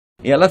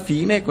E alla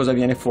fine cosa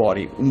viene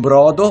fuori? Un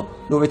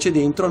brodo dove c'è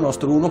dentro il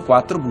nostro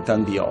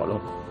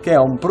 1,4-butandiolo, che è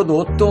un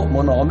prodotto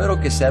monomero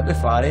che serve a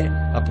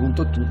fare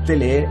appunto tutte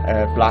le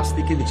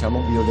plastiche, diciamo,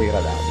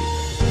 biodegradabili.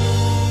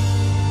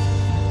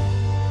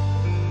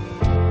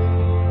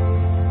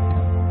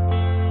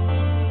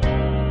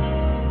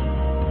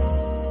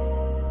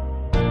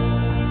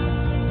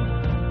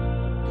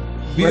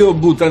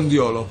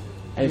 Biobutandiolo.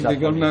 Quindi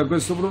con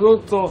questo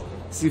prodotto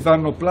si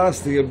fanno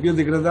plastiche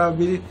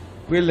biodegradabili,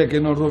 quelle che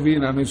non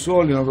rovinano i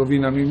suoli, non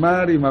rovinano i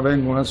mari, ma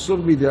vengono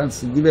assorbite,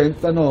 anzi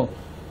diventano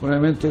un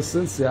elemento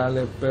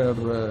essenziale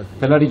per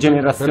la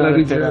rigenerazione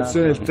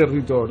del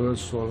territorio, del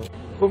suolo.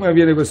 Come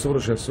avviene questo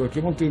processo? Perché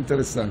è molto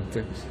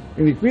interessante.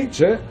 Quindi qui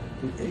c'è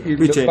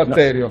il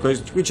batterio.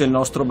 Qui c'è il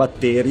nostro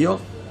batterio.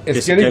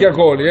 Escherichia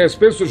coli,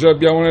 spesso ce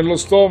l'abbiamo nello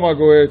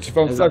stomaco e ci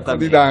fa un sacco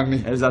di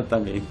danni.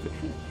 Esattamente.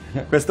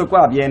 Questo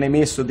qua viene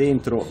messo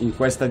dentro in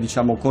questa,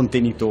 diciamo,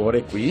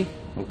 contenitore qui,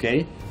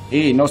 ok?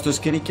 E il nostro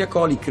Escherichia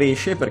coli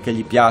cresce perché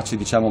gli piace,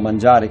 diciamo,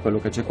 mangiare quello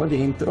che c'è qua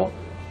dentro,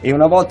 e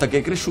una volta che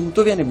è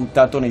cresciuto viene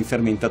buttato nei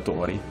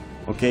fermentatori,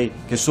 ok?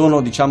 Che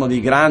sono, diciamo,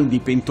 dei grandi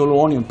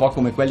pentoloni, un po'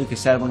 come quelli che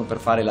servono per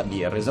fare la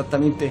birra,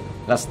 esattamente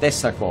la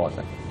stessa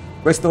cosa.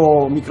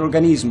 Questo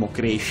microrganismo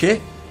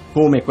cresce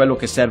come quello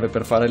che serve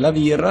per fare la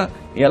birra,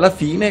 e alla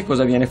fine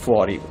cosa viene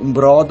fuori? Un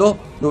brodo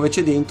dove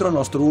c'è dentro il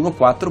nostro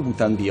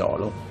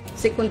 1,4-butandiolo.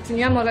 Se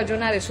continuiamo a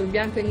ragionare sul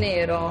bianco e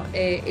nero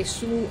e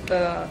su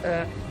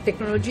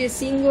tecnologie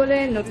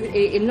singole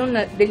e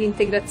non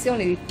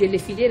dell'integrazione delle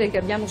filiere che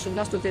abbiamo sul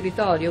nostro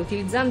territorio,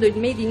 utilizzando il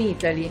Made in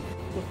Italy,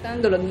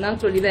 portandolo ad un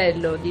altro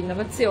livello di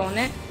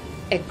innovazione,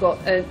 ecco,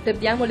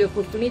 perdiamo le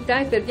opportunità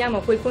e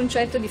perdiamo quel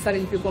concetto di fare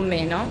di più con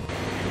meno.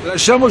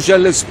 Lasciamoci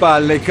alle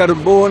spalle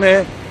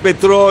carbone,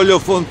 petrolio,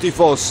 fonti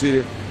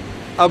fossili.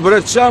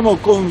 Abbracciamo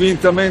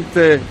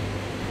convintamente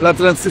la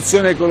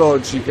transizione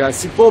ecologica.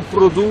 Si può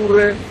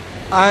produrre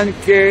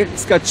anche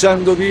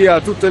scacciando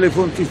via tutte le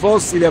fonti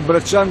fossili,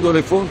 abbracciando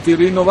le fonti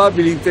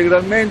rinnovabili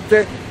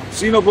integralmente,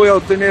 sino poi a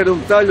ottenere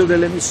un taglio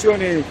delle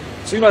emissioni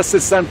sino al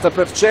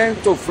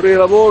 60%, offrire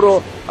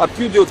lavoro a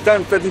più di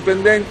 80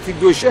 dipendenti,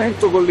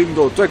 200 con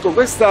l'indotto. Ecco,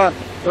 questo è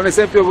un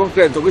esempio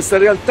concreto, questa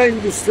realtà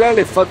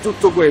industriale fa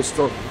tutto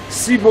questo,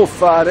 si può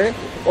fare,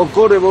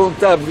 occorre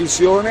volontà,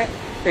 visione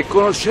e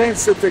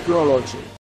conoscenze tecnologiche.